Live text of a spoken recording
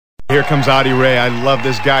Here comes Ade Rai. I love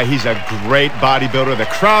this guy. He's a great bodybuilder. The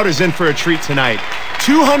crowd is in for a treat tonight.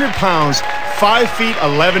 200 pounds, 5 feet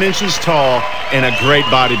 11 inches tall, and a great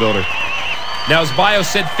bodybuilder. Now, as Bio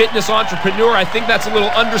said, fitness entrepreneur, I think that's a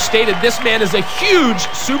little understated. This man is a huge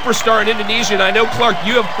superstar in Indonesia, and I know, Clark,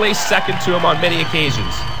 you have placed second to him on many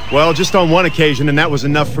occasions. Well, just on one occasion, and that was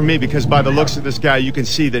enough for me, because by the looks of this guy, you can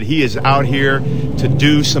see that he is out here to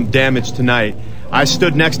do some damage tonight. I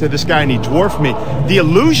stood next to this guy, and he dwarfed me. The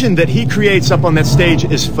illusion that he creates up on that stage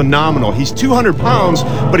is phenomenal. He's 200 pounds,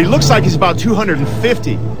 but he looks like he's about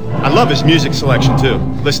 250. I love his music selection, too.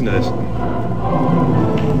 Listen to this.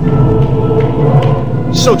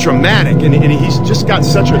 So dramatic, and he's just got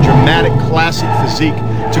such a dramatic, classic physique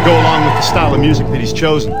to go along with the style of music that he's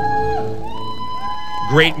chosen.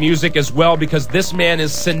 Great music as well, because this man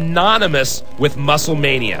is synonymous with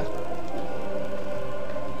Musclemania.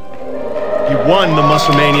 He won the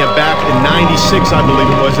Musclemania back in '96, I believe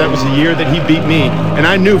it was. That was the year that he beat me. And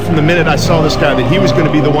I knew from the minute I saw this guy that he was going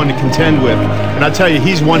to be the one to contend with. And I tell you,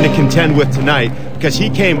 he's one to contend with tonight, because he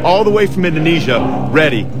came all the way from Indonesia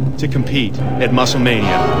ready to compete at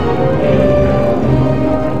Musclemania.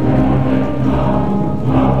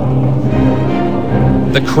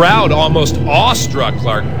 The crowd almost awestruck,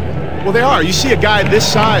 Clark. Well, they are. You see a guy this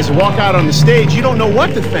size walk out on the stage, you don't know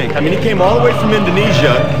what to think. I mean, he came all the way from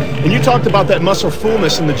Indonesia, and you talked about that muscle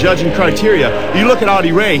fullness in the judging criteria. You look at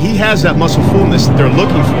Ade Rai, he has that muscle fullness that they're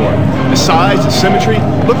looking for. The size, the symmetry.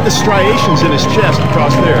 Look at the striations in his chest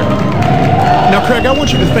across there. Now, Craig, I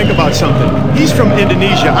want you to think about something. He's from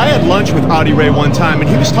Indonesia. I had lunch with Ade Rai one time, and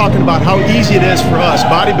he was talking about how easy it is for us,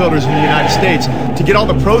 bodybuilders in the United States, to get all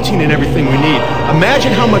the protein and everything we need.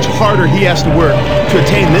 Imagine how much harder he has to work to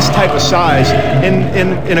attain this type of size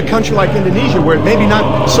in a country like Indonesia, where it may be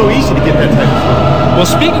not so easy to get that type of food. Well,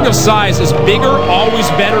 speaking of size, is bigger always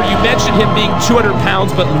better? You mentioned him being 200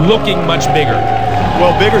 pounds, but looking much bigger.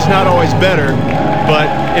 Well, bigger's not always better, but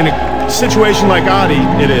in a situation like Ade,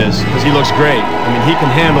 it is, because he looks great. I mean, he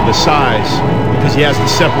can handle the size because he has the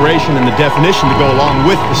separation and the definition to go along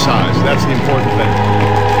with the size. That's the important thing.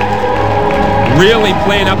 Really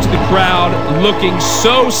playing up to the crowd, looking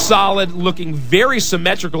so solid, looking very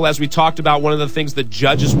symmetrical, as we talked about, one of the things that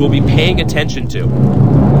judges will be paying attention to.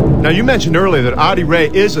 Now, you mentioned earlier that Ade Rai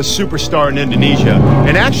is a superstar in Indonesia,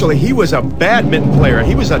 and actually he was a badminton player.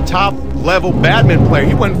 He was a top-level badminton player.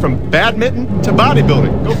 He went from badminton to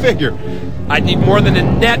bodybuilding. Go figure. I'd need more than a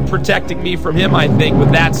net protecting me from him, I think,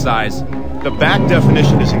 with that size. The back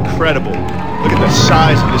definition is incredible. Look at the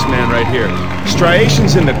size of this man right here.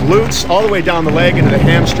 Striations in the glutes, all the way down the leg into the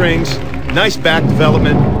hamstrings. Nice back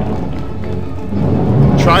development.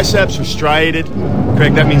 Triceps are striated.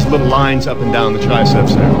 Craig, that means little lines up and down the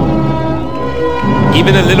triceps there.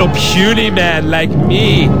 Even a little puny man like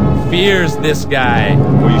me fears this guy.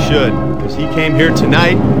 Well, you should, because he came here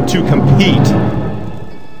tonight to compete.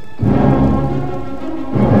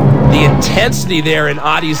 The intensity there in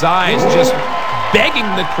Ade's eyes, just begging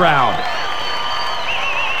the crowd.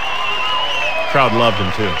 Crowd loved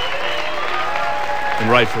him too, and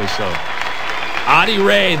rightfully so. Ade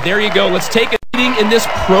Rai, there you go. Let's take a meeting in this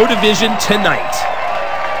pro division tonight.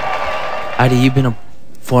 Ade, you've been a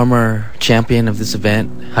former champion of this event.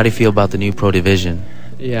 How do you feel about the new pro division?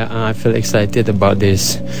 Yeah, I feel excited about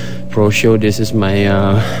this pro show. This is my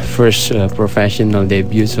first professional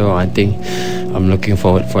debut, so I think I'm looking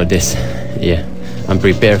forward for this. Yeah, I'm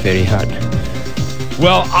prepared very hard.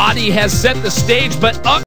 Well, Ade has set the stage, but up